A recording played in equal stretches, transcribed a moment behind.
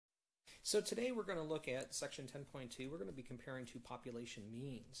So today we're going to look at section 10.2. We're going to be comparing two population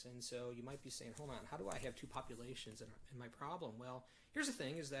means. And so you might be saying, hold on, how do I have two populations in my problem? Well, here's the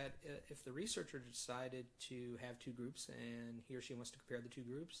thing is that if the researcher decided to have two groups and he or she wants to compare the two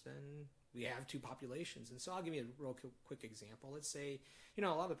groups, then we have two populations. And so I'll give you a real quick example. Let's say, a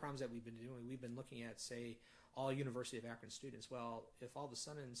lot of the problems that we've been doing, we've been looking at, say, all University of Akron students. Well, if all of a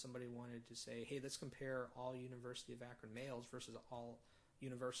sudden somebody wanted to say, hey, let's compare all University of Akron males versus all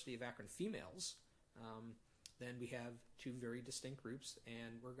University of Akron females, then we have two very distinct groups,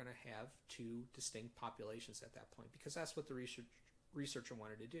 and we're going to have two distinct populations at that point, because that's what the researcher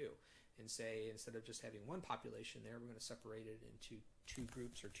wanted to do, and say instead of just having one population there, we're going to separate it into two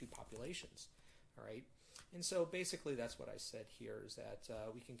groups or two populations. All right, and so basically that's what I said here, is that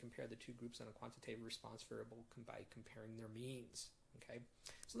we can compare the two groups on a quantitative response variable by comparing their means. Okay,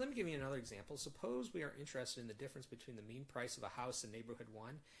 so let me give you another example. Suppose we are interested in the difference between the mean price of a house in neighborhood 1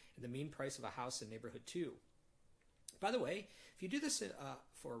 and the mean price of a house in neighborhood 2. By the way, if you do this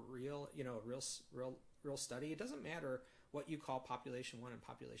for a real study, it doesn't matter what you call population 1 and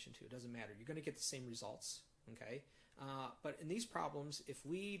population 2. It doesn't matter. You're going to get the same results. Okay, but in these problems, if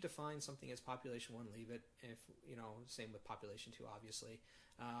we define something as population 1, leave it. If same with population 2, obviously,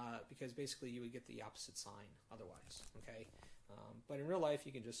 because basically you would get the opposite sign otherwise. Okay, but in real life,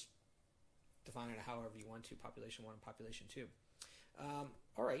 you can just define it however you want to, population 1 and population 2.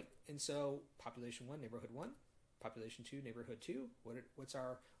 All right, and so population 1, neighborhood 1. Population 2, neighborhood 2. What's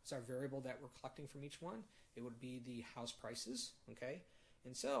our variable that we're collecting from each one? It would be the house prices. Okay,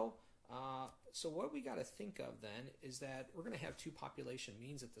 and so what we got to think of then is that we're going to have two population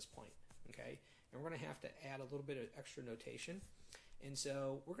means at this point. Okay, and we're going to have to add a little bit of extra notation. And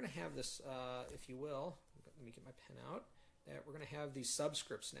so we're going to have this, if you will, let me get my pen out, that we're going to have these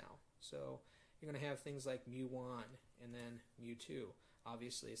subscripts now. So you're going to have things like mu1 and then mu2.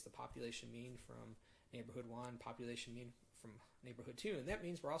 Obviously, it's the population mean from neighborhood 1, population mean from neighborhood 2, and that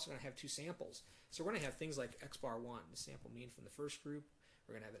means we're also going to have two samples. So we're going to have things like x bar 1, the sample mean from the first group.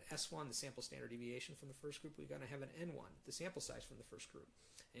 We're going to have an S1, the sample standard deviation from the first group. We're going to have an N1, the sample size from the first group.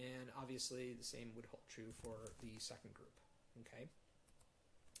 And obviously, the same would hold true for the second group. Okay.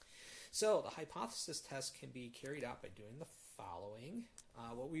 So the hypothesis test can be carried out by doing the following.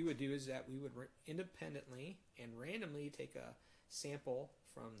 What we would do is that we would independently and randomly take a sample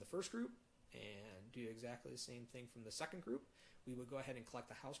from the first group and do exactly the same thing from the second group. We would go ahead and collect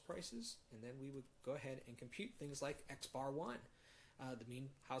the house prices, and then we would go ahead and compute things like x bar 1, the mean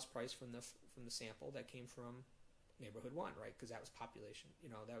house price from the sample that came from neighborhood 1, right? Because that was population,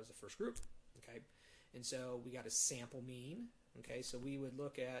 that was the first group. Okay, and so we got a sample mean. Okay, so we would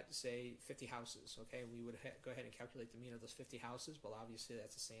look at, say, 50 houses. Okay, we would go ahead and calculate the mean of those 50 houses. Well, obviously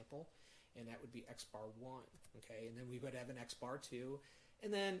that's a sample, and that would be x bar 1. Okay, and then we would have an x bar 2,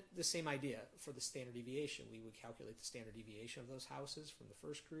 and then the same idea for the standard deviation. We would calculate the standard deviation of those houses from the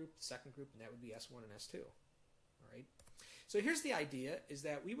first group, the second group, and that would be S1 and S2. All right. So here's the idea: is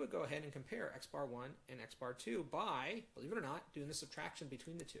that we would go ahead and compare x bar 1 and x bar 2 by, believe it or not, doing the subtraction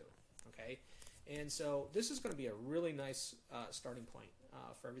between the two. Okay. And so this is going to be a really nice starting point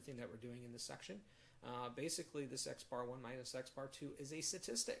for everything that we're doing in this section. Basically, this x bar 1 minus x bar 2 is a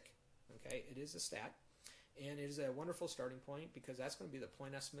statistic. Okay, it is a stat, and it is a wonderful starting point because that's going to be the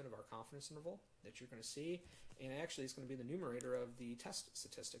point estimate of our confidence interval that you're going to see, and actually it's going to be the numerator of the test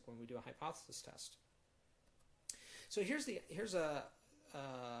statistic when we do a hypothesis test. So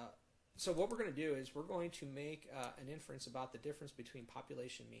so what we're going to do is we're going to make an inference about the difference between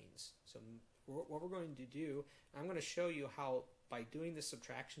population means. So what we're going to do, I'm going to show you how by doing this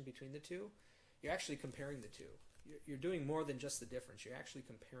subtraction between the two, you're actually comparing the two. You're doing more than just the difference. You're actually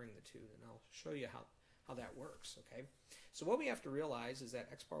comparing the two, and I'll show you how that works. Okay. So what we have to realize is that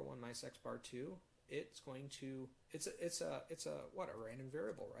x bar 1 minus x bar 2, it's a random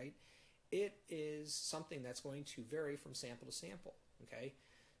variable, right? It is something that's going to vary from sample to sample. Okay.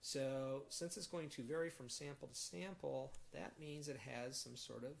 So since it's going to vary from sample to sample, that means it has some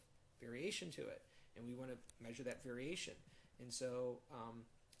sort of variation to it, and we want to measure that variation. And so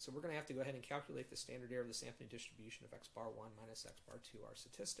so we're going to have to go ahead and calculate the standard error of the sampling distribution of x bar 1 minus x bar 2, our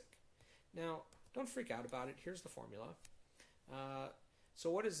statistic. Now, don't freak out about it. Here's the formula. So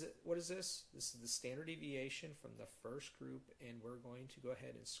what is it? What is this? This is the standard deviation from the first group, and we're going to go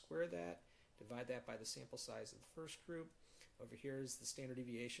ahead and square that, divide that by the sample size of the first group. Over here is the standard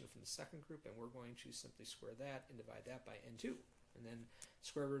deviation from the second group, and we're going to simply square that and divide that by n2, and then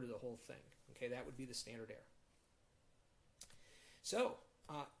square root of the whole thing. Okay, that would be the standard error. So,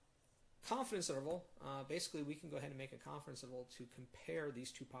 confidence interval, basically we can go ahead and make a confidence interval to compare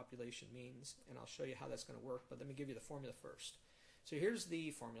these two population means, and I'll show you how that's going to work, but let me give you the formula first. So here's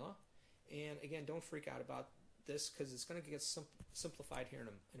the formula, And again, don't freak out about this because it's going to get simplified here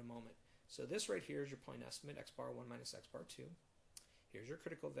in a moment. So this right here is your point estimate, x bar 1 minus x bar 2. Here's your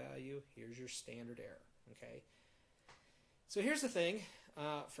critical value. Here's your standard error. Okay. So here's the thing.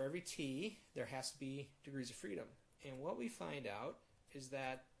 For every t, there has to be degrees of freedom. And what we find out is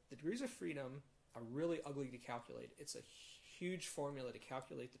that the degrees of freedom are really ugly to calculate. It's a huge formula to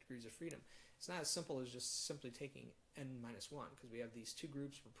calculate the degrees of freedom. It's not as simple as just simply taking n minus 1, because we have these two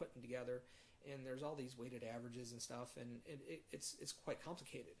groups we're putting together, and there's all these weighted averages and stuff, and it's quite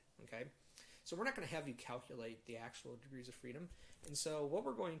complicated. Okay, so we're not going to have you calculate the actual degrees of freedom. And so what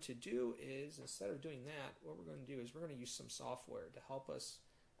we're going to do is, instead of doing that, what we're going to do is we're going to use some software to help us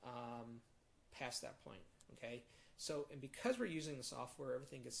past that point. Okay, so, and because we're using the software,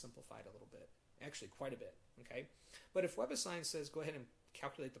 everything gets simplified a little bit, actually quite a bit. Okay, but if WebAssign says go ahead and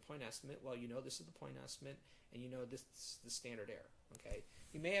calculate the point estimate, well, you know this is the point estimate, and you know this is the standard error. Okay,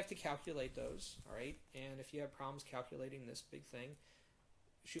 you may have to calculate those, all right, and if you have problems calculating this big thing,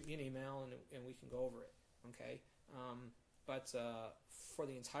 shoot me an email and we can go over it. Okay, but for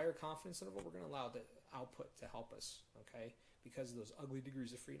the entire confidence interval, we're going to allow the output to help us, okay, because of those ugly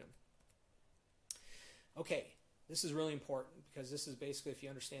degrees of freedom. Okay, this is really important because this is basically, if you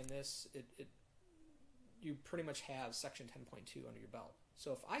understand this, you pretty much have section 10.2 under your belt.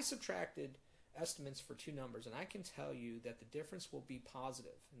 So if I subtracted estimates for two numbers, and I can tell you that the difference will be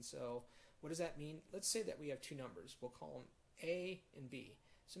positive, and so what does that mean? Let's say that we have two numbers. We'll call them A and B.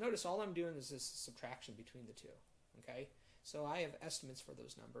 So notice all I'm doing is this subtraction between the two. Okay, so I have estimates for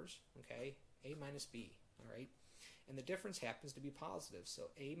those numbers. Okay, A minus B. All right, and the difference happens to be positive. So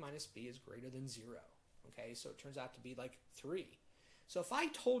A minus B is greater than 0. Okay, so it turns out to be like 3. So if I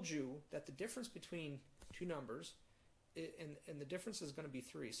told you that the difference between two numbers, and the difference is going to be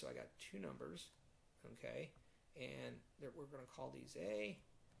 3, so I got two numbers, okay, and we're going to call these A,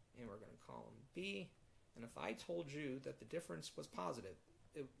 and we're going to call them B, and if I told you that the difference was positive,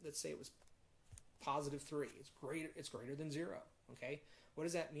 let's say it was positive 3, it's greater than 0, okay, what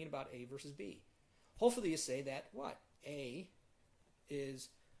does that mean about A versus B? Hopefully you say that, what? A is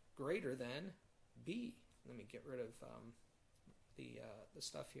greater than B. Let me get rid of the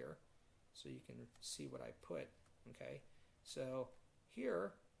stuff here so you can see what I put. Okay, so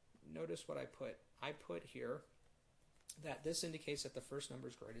here, notice what I put. I put here that this indicates that the first number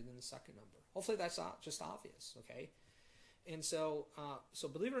is greater than the second number. Hopefully that's just obvious. Okay, and so so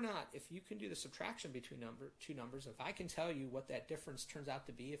believe it or not, if you can do the subtraction between two numbers, if I can tell you what that difference turns out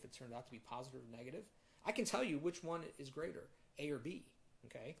to be, if it turns out to be positive or negative, I can tell you which one is greater, A or B.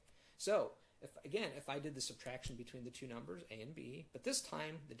 Okay, so if I did the subtraction between the two numbers, A and B, but this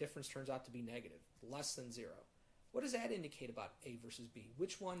time the difference turns out to be negative, less than 0. What does that indicate about A versus B?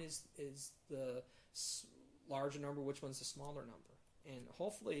 Which one is the larger number? Which one's the smaller number? And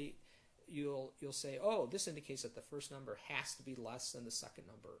hopefully you'll say, oh, this indicates that the first number has to be less than the second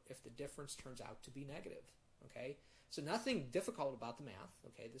number if the difference turns out to be negative. Okay, so nothing difficult about the math.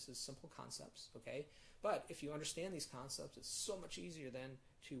 Okay, this is simple concepts. Okay, but if you understand these concepts, it's so much easier then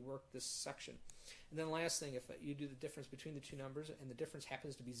to work this section. And then last thing, if you do the difference between the two numbers and the difference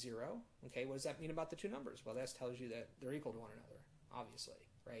happens to be 0, okay, what does that mean about the two numbers? Well, that tells you that they're equal to one another, obviously,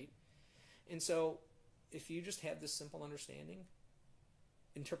 right? And so if you just have this simple understanding,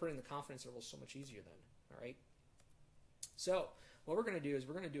 interpreting the confidence interval is so much easier then, all right? So what we're going to do is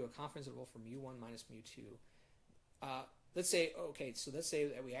we're going to do a confidence interval for mu1 minus mu2. Let's say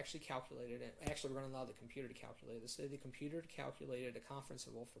that we actually calculated it. Actually, we're going to allow the computer to calculate it. Let's say the computer calculated a confidence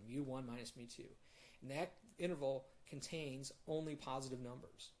interval for mu1 minus mu2. And that interval contains only positive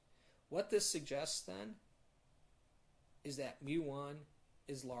numbers. What this suggests then is that mu1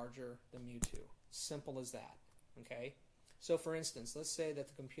 is larger than mu2. Simple as that. Okay? So for instance, let's say that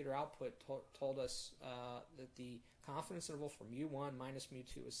the computer output told us that the confidence interval for mu1 minus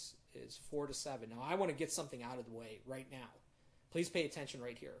mu2 is 4 to 7. Now I want to get something out of the way right now. Please pay attention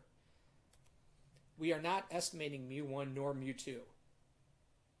right here. We are not estimating mu1 nor mu2.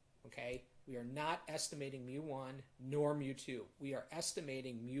 Okay? We are not estimating mu1 nor mu2. We are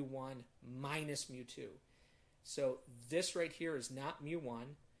estimating mu1 minus mu2. So this right here is not mu1.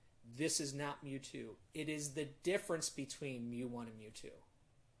 This is not mu2. It is the difference between mu1 and mu2.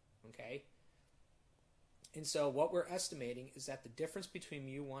 Okay? And so what we're estimating is that the difference between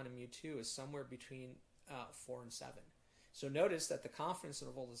mu1 and mu2 is somewhere between 4 and 7. So notice that the confidence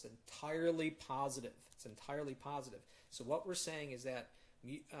interval is entirely positive. It's entirely positive. So what we're saying is that,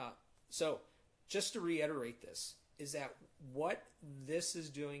 so just to reiterate this, is that what this is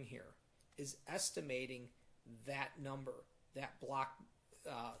doing here is estimating that number, that block,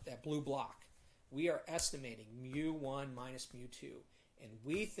 that blue block. We are estimating mu1 minus mu2. And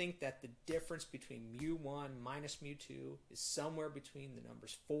we think that the difference between mu1 minus mu2 is somewhere between the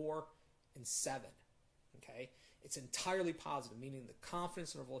numbers 4 and 7. Okay? It's entirely positive, meaning the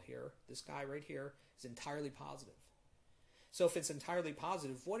confidence interval here, this guy right here, is entirely positive. So if it's entirely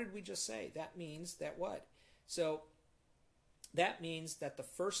positive, what did we just say? That means that what? So that means that the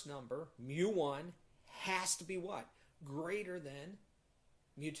first number, mu1, has to be what? Greater than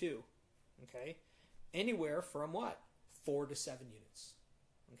mu2. Okay? Anywhere from what? 4 to 7 units.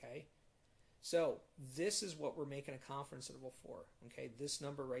 Okay? So this is what we're making a confidence interval for. Okay? This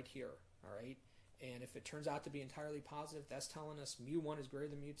number right here. All right? And if it turns out to be entirely positive, that's telling us mu1 is greater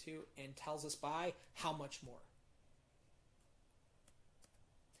than mu2 and tells us by how much more.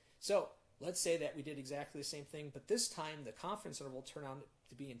 So let's say that we did exactly the same thing, but this time the confidence interval turned out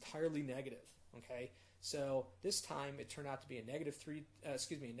to be entirely negative. Okay? So this time it turned out to be a negative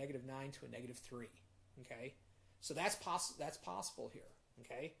 9 to a negative 3. Okay? So that's possible here.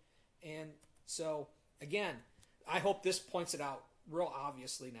 Okay? And so again, I hope this points it out real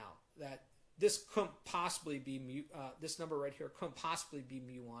obviously now that this couldn't possibly be this number right here couldn't possibly be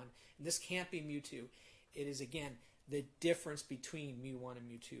mu1, and this can't be mu2. It is again the difference between mu1 and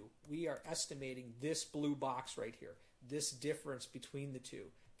mu2. We are estimating this blue box right here, this difference between the two.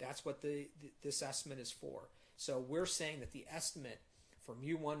 That's what this estimate is for. So we're saying that the estimate for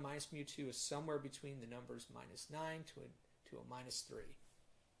mu1 minus mu2 is somewhere between the numbers minus 9 to a minus 3.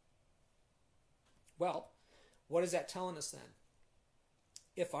 Well, what is that telling us then?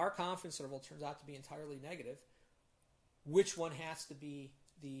 If our confidence interval turns out to be entirely negative, which one has to be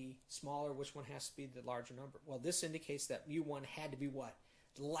the smaller, which one has to be the larger number? Well, this indicates that mu1 had to be what?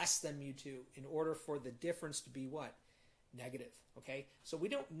 Less than mu2 in order for the difference to be what? Negative. Okay? So we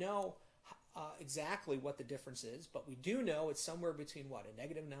don't know exactly what the difference is, but we do know it's somewhere between what? A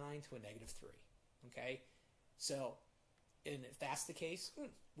negative 9 to a negative 3. Okay? So, and if that's the case,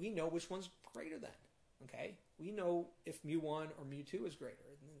 we know which one's greater than. Okay? We know if mu1 or mu2 is greater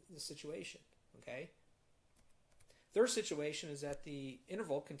in the situation. Okay? Third situation is that the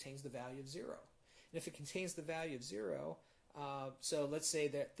interval contains the value of 0. And if it contains the value of 0, so let's say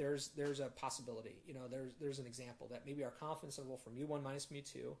that there's a possibility, there's an example that maybe our confidence interval for mu1 minus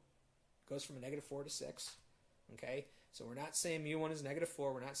mu2 goes from a negative 4 to 6. Okay? So we're not saying mu1 is negative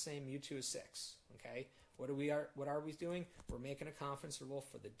 4, we're not saying mu2 is 6. Okay? What are we doing? We're making a confidence interval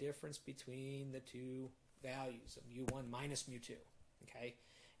for the difference between the two values of mu1 minus mu2. Okay?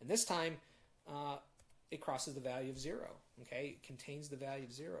 And this time, it crosses the value of 0. Okay? It contains the value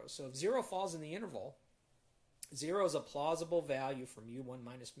of 0. So if 0 falls in the interval, 0 is a plausible value for mu1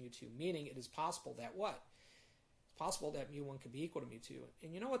 minus mu2, meaning it is possible that what? It's possible that mu1 could be equal to mu2.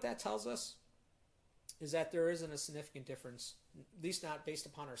 And you know what that tells us? Is that there isn't a significant difference, at least not based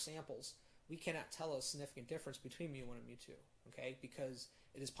upon our samples. We cannot tell a significant difference between mu1 and mu2, okay? Because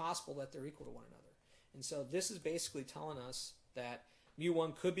it is possible that they're equal to one another. And so this is basically telling us that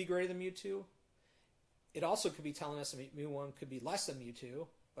mu1 could be greater than mu2. It also could be telling us that mu1 could be less than mu2,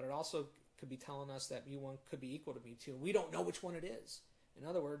 but it also could be telling us that mu1 could be equal to mu2. We don't know which one it is. In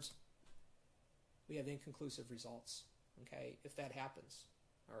other words, we have inconclusive results, okay, if that happens,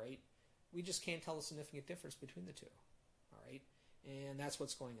 all right? We just can't tell a significant difference between the two, all right? And that's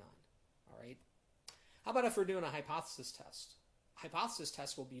what's going on. All right. How about if we're doing a hypothesis test? Hypothesis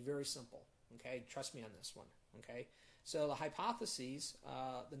test will be very simple. Okay. Trust me on this one. Okay. So the hypotheses,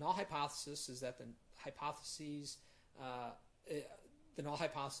 the null hypothesis is that the null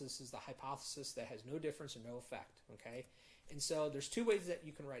hypothesis is the hypothesis that has no difference or no effect. Okay. And so there's two ways that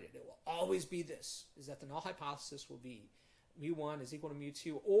you can write it. It will always be this: is that the null hypothesis will be mu1 is equal to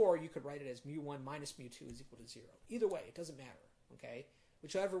mu2, or you could write it as mu1 minus mu2 is equal to 0. Either way, it doesn't matter. Okay.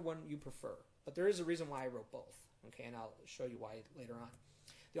 Whichever one you prefer. But there is a reason why I wrote both. Okay, and I'll show you why later on.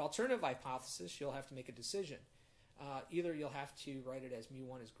 The alternative hypothesis, you'll have to make a decision. Either you'll have to write it as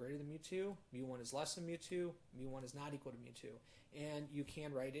mu1 is greater than mu2, mu1 is less than mu2, mu1 is not equal to mu2. And you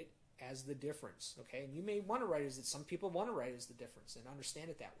can write it as the difference. Okay, and you may want to write it as some people want to write it as the difference and understand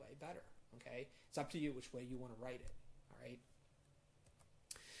it that way better. Okay, it's up to you which way you want to write it. All right.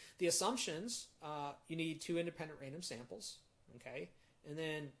 The assumptions, you need 2 independent random samples. Okay. And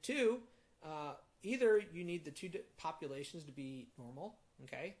then 2, either you need the 2 populations to be normal,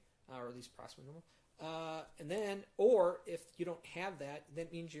 okay, or at least approximately normal, and then, or if you don't have that,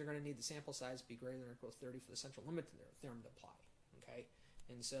 that means you're going to need the sample size to be greater than or equal to 30 for the central limit to their theorem to apply, okay.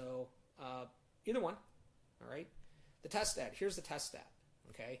 And so either one, all right. The test stat. Here's the test stat,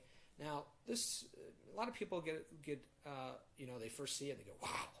 okay. Now this, a lot of people get they first see it and they go, wow,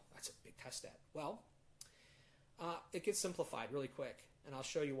 that's a big test stat. Well, it gets simplified really quick. And I'll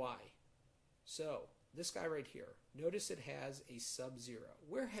show you why. So this guy right here, notice it has a sub-zero.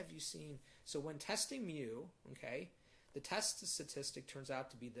 Where have you seen, so when testing mu, okay, the test statistic turns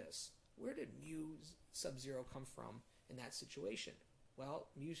out to be this. Where did mu sub-zero come from in that situation? Well,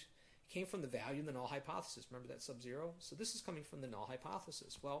 mu came from the value in the null hypothesis. Remember that sub-zero? So this is coming from the null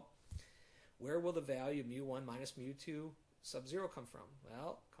hypothesis. Well, where will the value of mu1 minus mu2 sub-zero come from?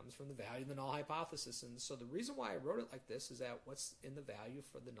 Well, it comes from the value of the null hypothesis. And so the reason why I wrote it like this is that what's in the value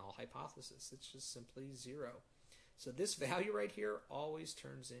for the null hypothesis? It's just simply 0. So this value right here always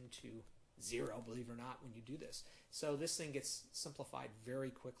turns into 0, believe it or not, when you do this. So this thing gets simplified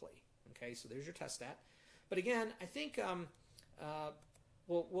very quickly. Okay, so there's your test stat. But again, I think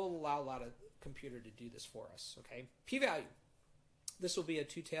we'll allow a lot of computer to do this for us. Okay, p-value. This will be a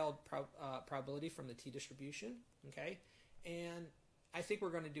two-tailed probability from the t-distribution. Okay, and I think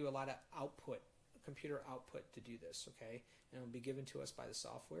we're going to do a lot of output, computer output to do this. Okay, and it will be given to us by the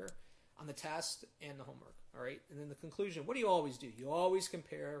software on the test and the homework. All right, and then the conclusion. What do you always do? You always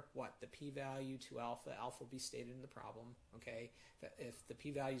compare what? The p-value to alpha. Alpha will be stated in the problem. Okay, if the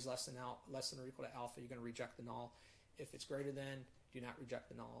p-value is less than or equal to alpha, you're going to reject the null. If it's greater than, do not reject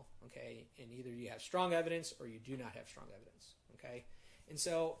the null. Okay, and either you have strong evidence or you do not have strong evidence. Okay, and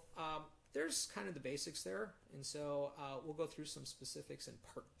so there's kind of the basics there, and so we'll go through some specifics in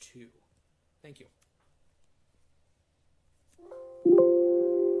part 2. Thank you.